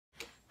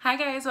Hi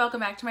guys,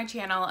 welcome back to my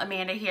channel.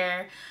 Amanda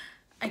here.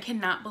 I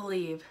cannot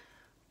believe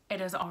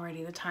it is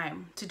already the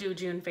time to do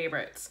June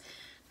favorites.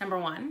 Number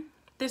one,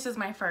 this is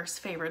my first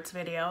favorites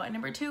video. And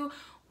number two,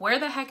 where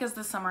the heck is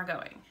the summer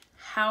going?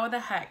 How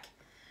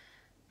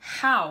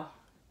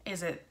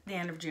is it the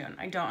end of June?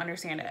 I don't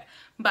understand it.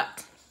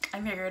 But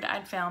I figured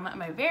I'd film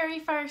my very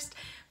first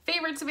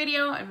favorites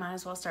video and might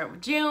as well start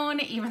with June,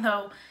 even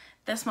though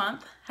this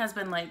month has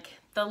been like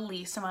the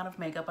least amount of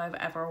makeup I've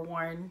ever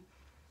worn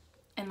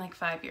in like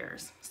 5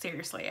 years.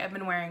 Seriously, I've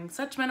been wearing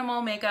such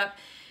minimal makeup.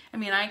 I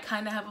mean, I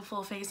kind of have a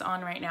full face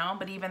on right now,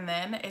 but even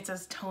then it's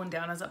as toned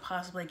down as it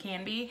possibly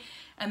can be.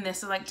 And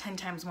this is like 10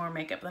 times more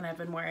makeup than I've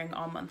been wearing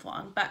all month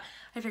long. But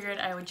I figured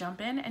I would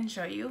jump in and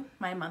show you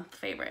my month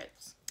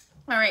favorites.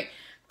 All right,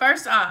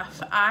 first off,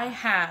 I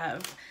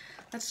have,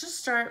 let's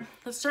start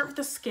with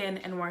the skin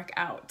and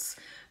workouts.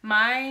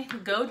 My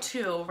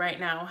go-to right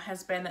now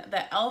has been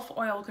the e.l.f.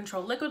 Oil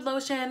Control Liquid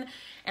Lotion,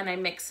 and I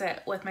mix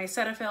it with my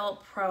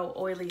Cetaphil Pro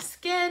Oily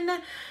Skin,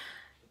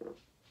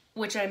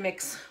 which I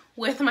mix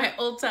with my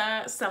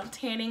Ulta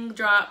Self-Tanning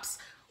Drops,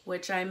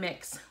 which I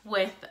mix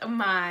with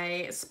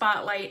my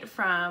Spotlight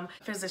from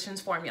Physicians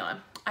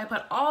Formula. I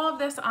put all of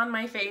this on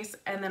my face,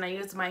 and then I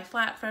use my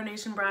flat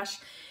foundation brush,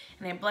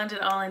 and I blend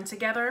it all in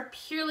together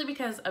purely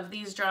because of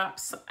these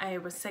drops. I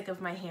was sick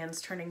of my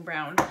hands turning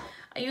brown.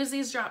 I use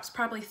these drops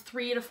probably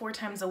 3 to 4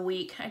 times a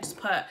week. I just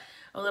put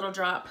a little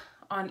drop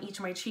on each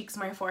of my cheeks,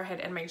 my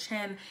forehead, and my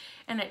chin,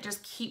 and it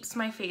just keeps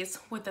my face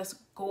with this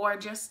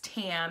gorgeous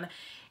tan.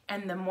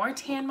 And the more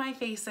tan my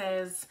face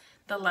is,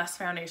 the less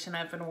foundation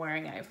I've been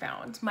wearing, I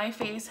found. My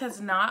face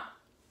has not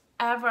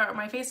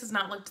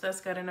looked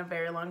this good in a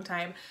very long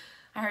time.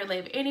 I hardly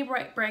have any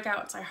bright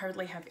breakouts. I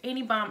hardly have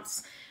any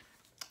bumps.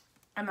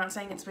 I'm not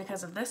saying it's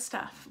because of this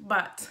stuff,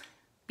 but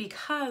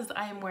because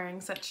I'm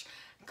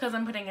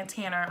putting a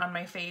tanner on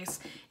my face,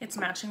 it's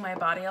matching my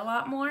body a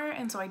lot more,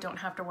 and so I don't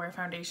have to wear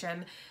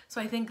foundation.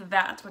 So I think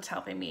that's what's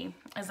helping me,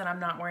 is that I'm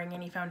not wearing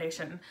any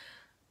foundation.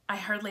 I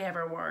hardly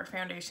ever wore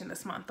foundation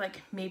this month,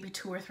 like maybe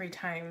 2 or 3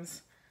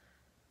 times.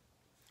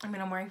 I mean,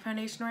 I'm wearing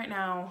foundation right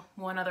now,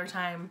 one other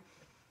time,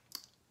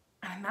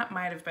 and that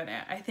might have been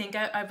it. I think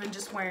I've been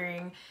just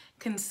wearing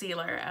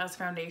concealer as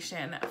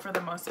foundation for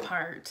the most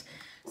part.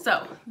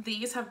 So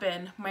these have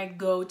been my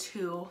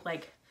go-to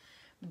like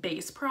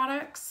base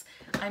products.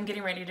 I'm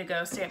getting ready to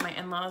go stay at my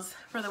in-laws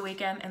for the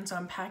weekend, and so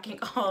I'm packing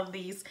all of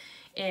these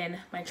in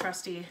my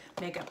trusty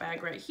makeup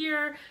bag right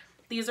here.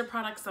 These are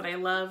products that I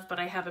love, but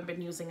I haven't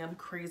been using them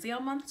crazy all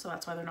month, so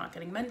that's why they're not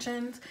getting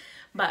mentioned.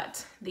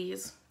 But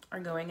these are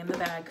going in the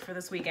bag for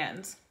this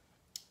weekend.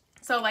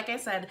 So like I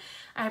said,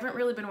 I haven't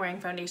really been wearing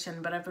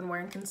foundation, but I've been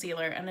wearing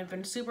concealer, and I've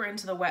been super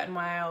into the Wet n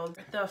Wild,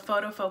 the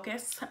Photo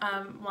Focus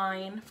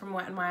line from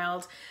Wet n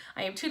Wild.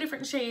 I have 2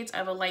 different shades. I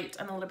have a light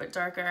and a little bit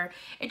darker.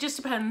 It just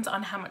depends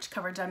on how much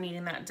coverage I'm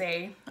needing that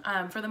day.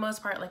 For the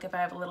most part, like if I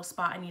have a little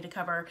spot I need to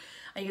cover,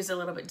 I use a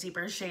little bit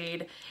deeper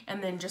shade,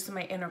 and then just in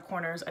my inner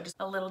corners, I just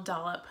a little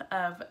dollop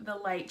of the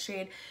light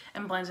shade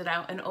and blend it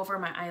out and over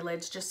my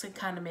eyelids, just to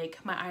kind of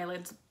make my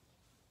eyelids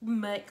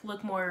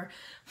look more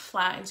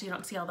flat, and so you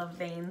don't see all the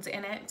veins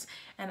in it.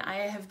 And I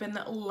have been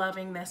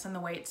loving this and the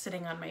way it's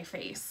sitting on my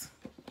face.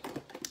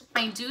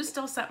 I do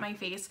still set my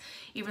face,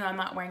 even though I'm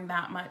not wearing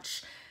that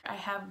much. I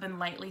have been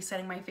lightly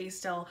setting my face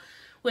still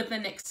with the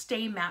NYX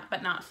Stay Matte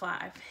But Not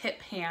Flat. I've hit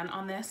pan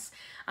on this.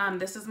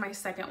 This is my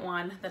second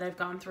one that I've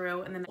gone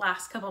through in the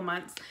last couple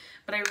months,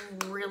 but I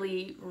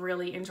really,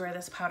 really enjoy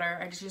this powder.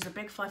 I just use a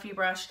big fluffy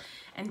brush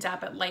and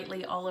dab it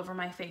lightly all over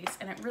my face,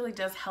 and it really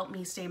does help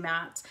me stay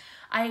matte.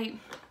 I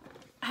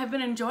have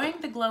been enjoying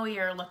the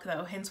glowier look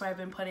though, hence why I've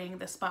been putting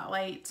the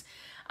Spotlight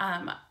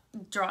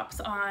drops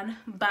on,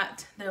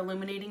 but the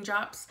illuminating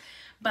drops,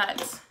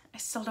 but I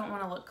still don't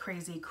want to look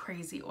crazy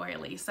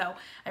oily. So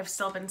I've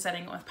still been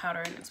setting it with powder,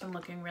 and it's been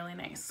looking really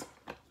nice.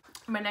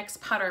 My next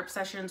powder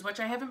obsessions, which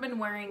I haven't been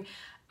wearing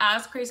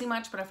as crazy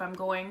much, but if I'm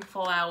going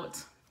full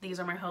out, these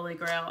are my holy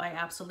grail. I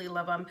absolutely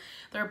love them.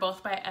 They're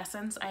both by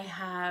Essence. I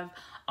have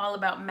All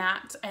About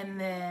Matte and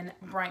then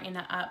Brighten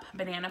Up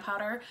Banana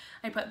Powder.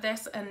 I put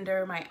this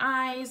under my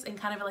eyes and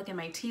kind of like in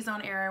my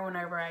T-zone area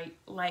whenever I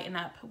lighten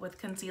up with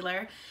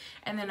concealer.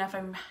 And then if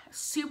I'm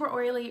super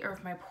oily or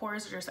if my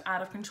pores are just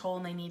out of control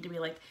and they need to be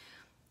like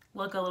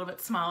look a little bit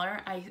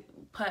smaller, I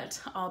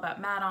put All About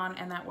Matte on,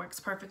 and that works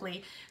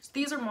perfectly. So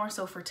these are more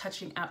so for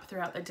touching up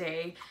throughout the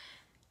day,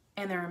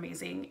 and they're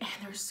amazing, and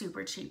they're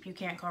super cheap. You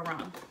can't go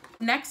wrong.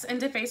 Next,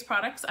 into face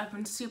products, I've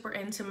been super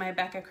into my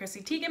Becca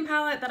Chrissy Teigen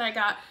palette that I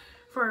got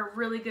for a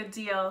really good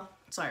deal.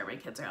 Sorry, my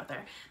kids are out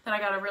there. That I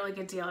got a really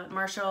good deal at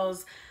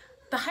Marshall's.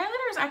 The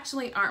highlighters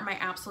actually aren't my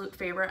absolute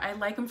favorite. I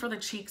like them for the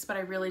cheeks, but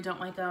I really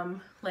don't like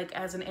them like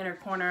as an inner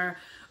corner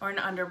or an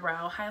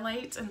underbrow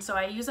highlight. And so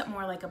I use it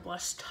more like a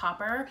blush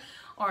topper,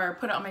 or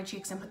put it on my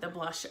cheeks and put the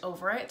blush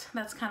over it.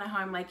 That's kind of how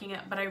I'm liking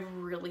it, but I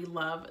really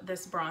love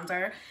this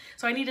bronzer.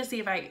 So I need to see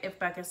if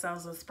Becca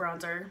sells this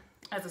bronzer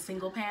as a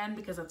single pan,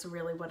 because that's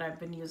really what I've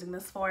been using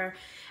this for.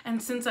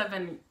 And since I've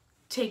been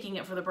taking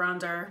it for the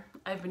bronzer,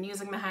 I've been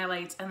using the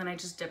highlights, and then I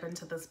just dip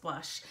into this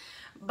blush.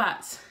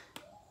 But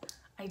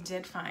I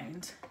did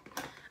find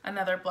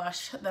another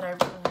blush that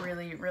I've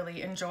really,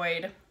 really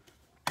enjoyed.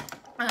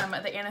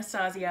 The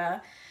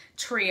Anastasia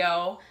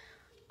Trio.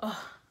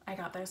 Oh, I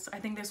got this. I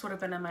think this would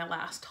have been in my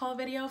last haul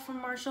video from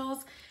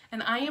Marshalls,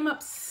 and I am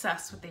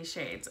obsessed with these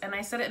shades. And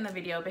I said it in the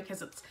video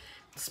because it's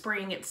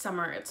spring, it's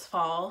summer, it's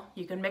fall.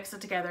 You can mix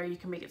it together. You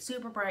can make it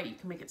super bright. You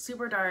can make it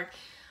super dark.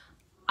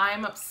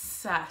 I'm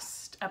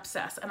obsessed,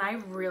 and I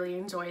really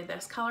enjoy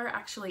this color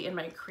actually in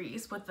my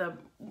crease.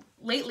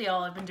 Lately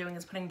all I've been doing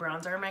is putting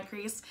bronzer in my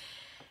crease,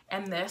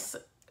 and this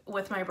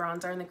with my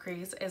bronzer in the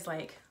crease is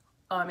like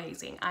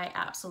amazing. I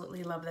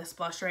absolutely love this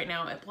blush right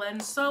now. It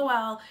blends so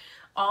well.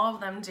 All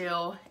of them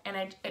do,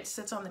 and it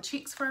sits on the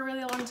cheeks for a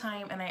really long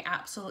time, and I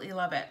absolutely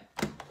love it.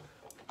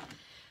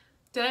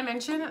 Did I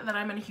mention that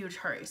I'm in a huge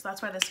hurry? So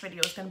that's why this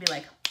video is going to be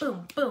like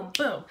boom, boom,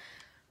 boom.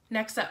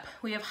 Next up,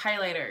 we have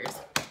highlighters.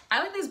 I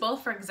like these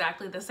both for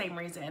exactly the same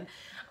reason.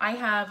 I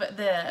have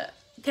the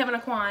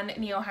Kevyn Aucoin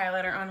Neo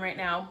Highlighter on right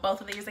now. Both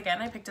of these, again,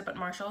 I picked up at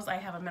Marshalls. I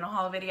have them in a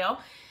haul video.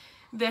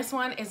 This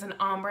one is an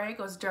ombre,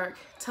 goes dark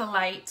to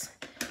light.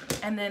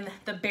 And then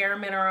the Bare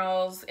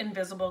Minerals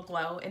Invisible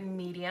Glow in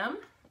medium,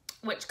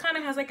 which kind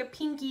of has like a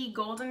pinky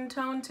golden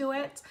tone to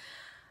it.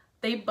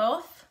 They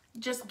both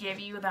just give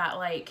you that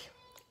like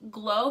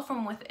glow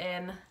from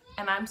within,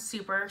 and I'm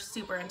super,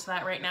 super into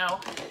that right now.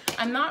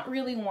 I'm not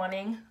really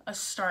wanting a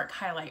stark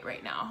highlight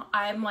right now.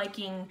 I'm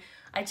liking,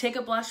 I take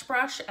a blush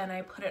brush and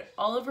I put it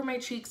all over my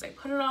cheeks. I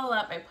put it all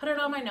up. I put it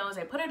on my nose.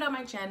 I put it on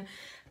my chin.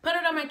 Put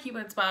it on my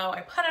cupid's bow.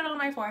 I put it on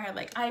my forehead.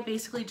 Like, I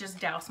basically just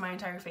douse my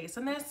entire face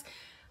in this.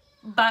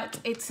 But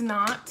it's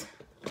not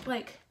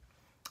like,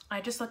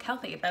 I just look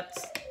healthy.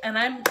 And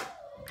I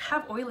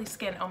have oily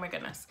skin. Oh my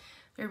goodness.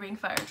 There being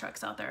fire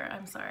trucks out there.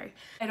 I'm sorry.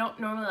 I don't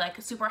normally like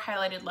a super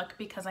highlighted look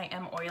because I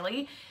am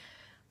oily,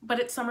 but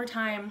it's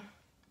summertime.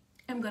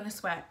 I'm gonna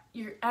sweat.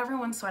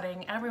 Everyone's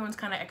sweating. Everyone's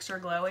kind of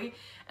extra glowy.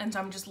 And so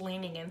I'm just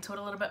leaning into it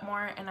a little bit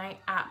more. And I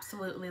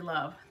absolutely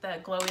love the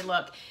glowy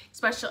look.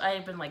 Especially,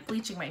 I've been like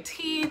bleaching my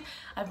teeth.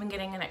 I've been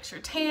getting an extra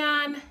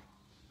tan,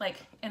 like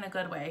in a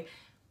good way.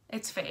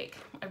 It's fake.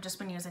 I've just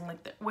been using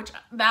like which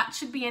that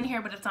should be in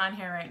here, but it's on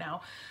here right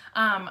now.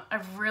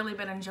 I've really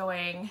been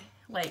enjoying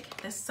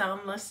like this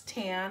Sunless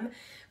Tan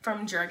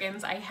from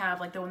Jergens. I have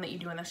like the one that you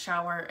do in the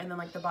shower, and then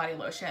like the body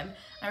lotion.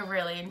 I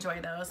really enjoy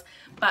those.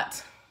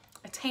 But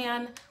a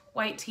tan,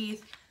 white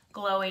teeth,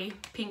 glowy,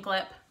 pink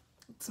lip.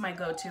 It's my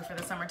go-to for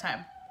the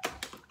summertime.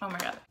 Oh my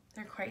God,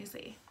 they're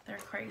crazy. They're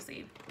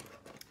crazy.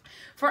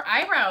 For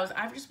eyebrows,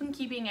 I've just been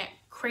keeping it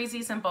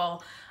crazy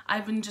simple.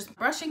 I've been just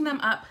brushing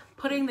them up,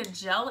 putting the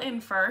gel in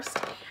first,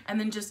 and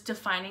then just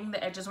defining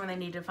the edges when they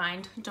need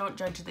defined. Don't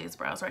judge these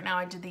brows right now.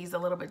 I did these a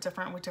little bit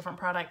different with different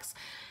products,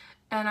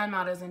 and I'm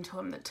not as into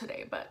them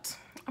today, but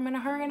I'm in a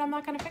hurry and I'm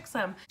not gonna fix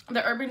them.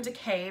 The Urban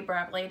Decay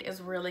Brow Blade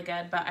is really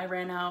good, but I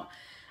ran out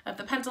of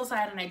the pencil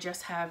side and I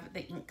just have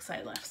the ink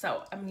side left.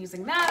 So I'm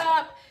using that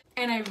up,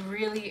 and I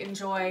really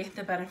enjoy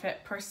the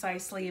Benefit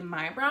Precisely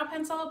My Brow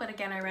Pencil, but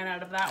again, I ran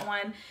out of that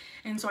one.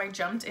 And so I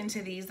jumped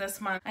into these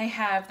this month. I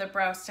have the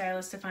Brow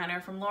Stylist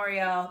Definer from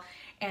L'Oreal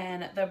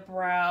and the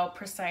Brow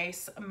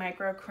Precise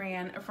Micro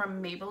Crayon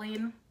from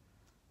Maybelline.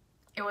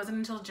 It wasn't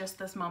until just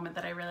this moment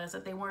that I realized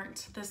that they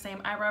weren't the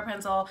same eyebrow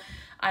pencil.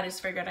 I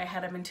just figured I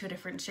had them in 2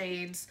 different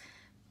shades.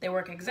 They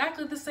work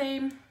exactly the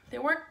same. They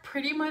work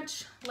pretty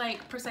much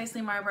like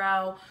Precisely My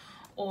Brow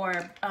or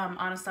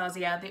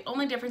Anastasia. The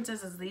only difference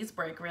is these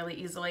break really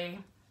easily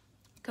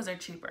because they're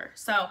cheaper.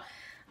 So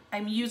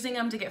I'm using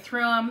them to get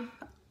through them.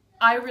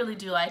 I really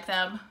do like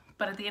them,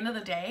 but at the end of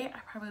the day, I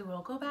probably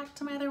will go back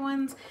to my other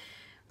ones.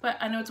 But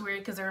I know it's weird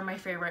because they're my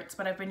favorites,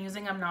 but I've been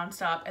using them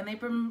nonstop and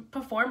they've been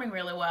performing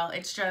really well.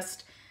 It's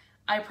just,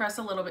 I press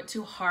a little bit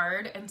too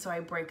hard, and so I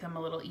break them a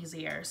little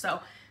easier. So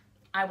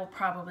I will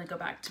probably go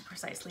back to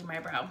Precisely My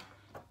Brow.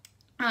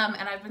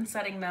 And I've been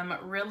setting them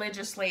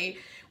religiously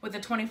with a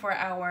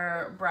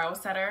 24-hour brow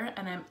setter,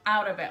 and I'm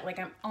out of it. Like,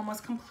 I'm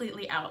almost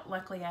completely out.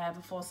 Luckily, I have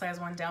a full-size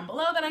one down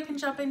below that I can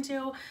jump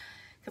into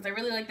because I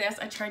really like this.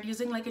 I tried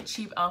using like a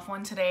cheap e.l.f.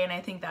 one today, and I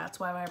think that's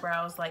why my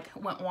brows like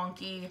went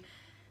wonky.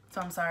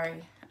 So I'm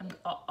sorry.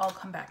 I'll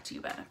come back to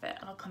you, Benefit.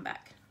 I'll come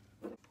back.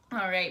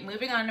 All right,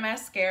 moving on to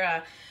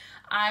mascara.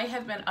 I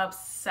have been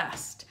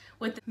obsessed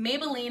with the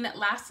Maybelline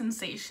Last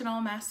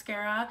Sensational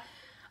mascara.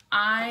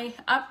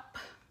 Up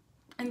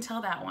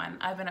until that one,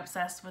 I've been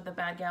obsessed with the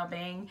Bad Gal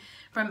Bang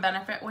from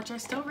Benefit, which I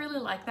still really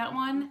like that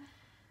one.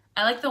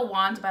 I like the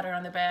wand better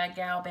on the Bad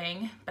Gal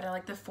Bang, but I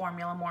like the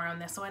formula more on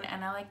this one,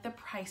 and I like the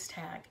price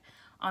tag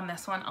on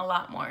this one a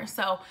lot more.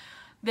 So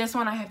this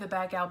one I have the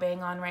Bad Gal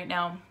Bang on right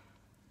now,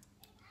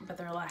 but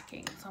they're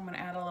lacking. So I'm gonna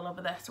add a little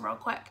bit of this real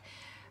quick.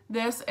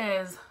 This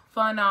is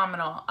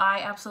phenomenal.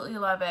 I absolutely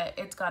love it.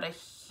 It's got a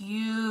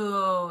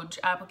huge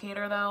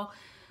applicator though,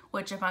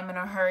 which if I'm in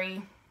a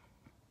hurry,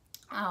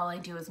 all I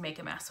do is make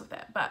a mess with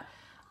it. But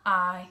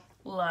I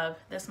love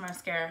this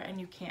mascara,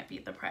 and you can't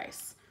beat the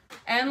price.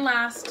 And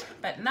last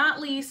but not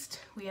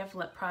least, we have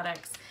lip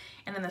products.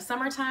 And in the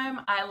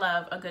summertime, I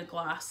love a good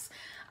gloss.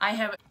 I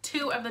have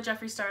 2 of the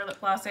Jeffree Star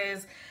lip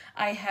glosses.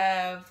 I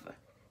have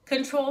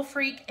Control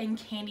Freak and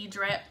Candy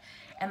Drip.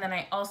 And then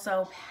I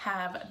also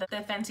have the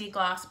Fenty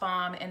Gloss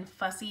Bomb in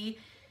Fussy.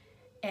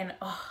 And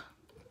oh,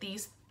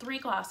 these 3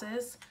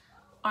 glosses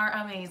are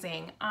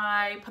amazing.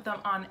 I put them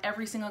on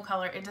every single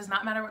color. It does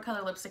not matter what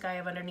color lipstick I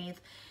have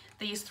underneath.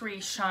 These 3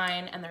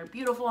 shine and they're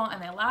beautiful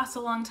and they last a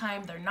long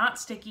time. They're not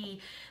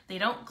sticky. They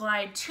don't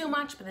glide too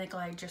much, but they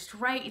glide just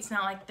right. It's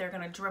not like they're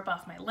gonna drip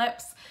off my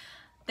lips.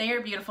 They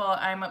are beautiful.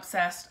 I'm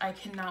obsessed. I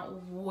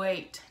cannot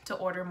wait to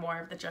order more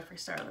of the Jeffree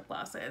Star lip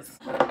glosses.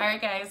 All right,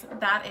 guys,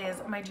 that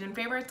is my June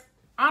favorites.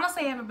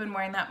 Honestly, I haven't been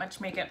wearing that much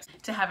makeup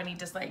to have any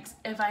dislikes.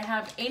 If I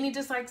have any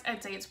dislikes,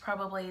 I'd say it's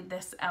probably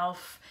this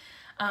e.l.f.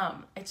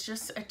 It's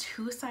just a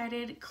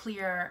 2-sided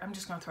clear. I'm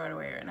just gonna throw it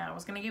away right now. I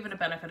was gonna give it a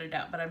benefit of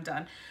doubt, but I'm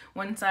done.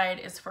 One side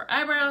is for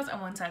eyebrows and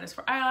one side is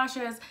for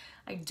eyelashes.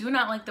 I do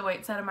not like the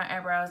white side of my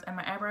eyebrows, and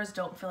my eyebrows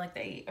don't feel like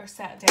they are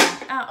sat down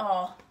at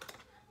all.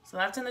 So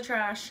that's in the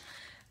trash.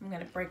 I'm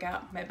gonna break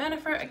out my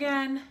Benefit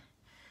again,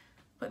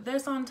 put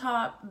this on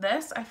top.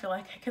 This, I feel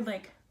like I could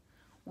like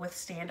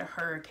withstand a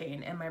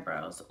hurricane and my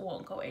brows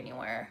won't go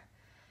anywhere.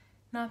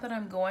 Not that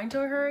I'm going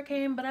to a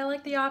hurricane, but I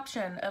like the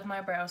option of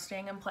my brows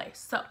staying in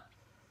place. So,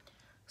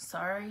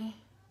 sorry,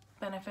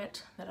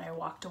 Benefit, that I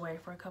walked away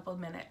for a couple of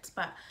minutes,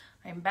 but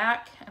I'm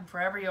back and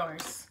forever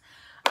yours.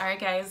 All right,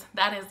 guys,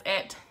 that is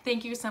it.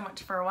 Thank you so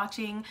much for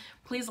watching.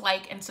 Please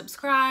like and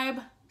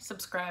subscribe.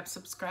 Subscribe.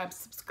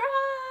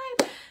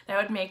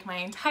 That would make my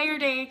entire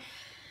day.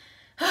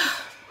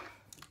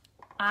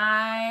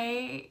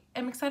 I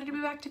am excited to be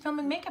back to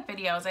filming makeup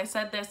videos. I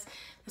said this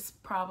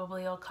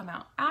probably will come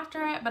out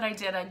after it, but I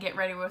did a get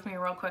ready with me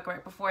real quick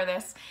right before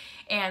this,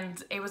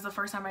 and it was the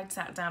first time I'd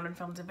sat down and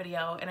filmed a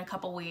video in a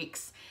couple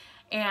weeks,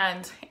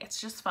 and it's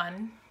just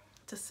fun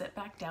to sit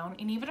back down,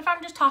 and even if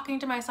I'm just talking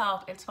to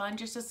myself, it's fun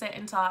just to sit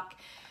and talk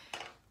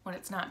when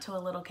it's not to a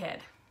little kid.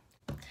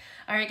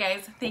 All right,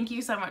 guys, thank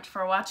you so much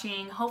for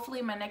watching.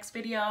 Hopefully my next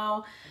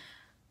video,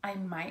 I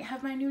might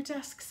have my new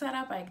desk set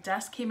up. My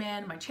desk came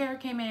in, my chair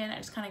came in. I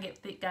just kind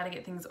of gotta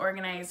get things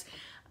organized.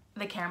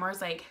 The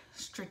camera's like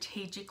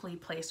strategically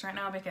placed right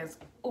now because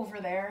over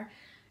there,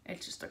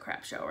 it's just a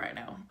crap show right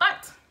now.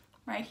 But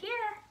right here,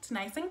 it's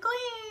nice and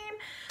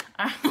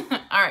clean.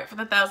 All right, for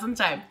the 1000th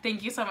time.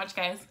 Thank you so much,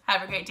 guys.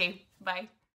 Have a great day. Bye.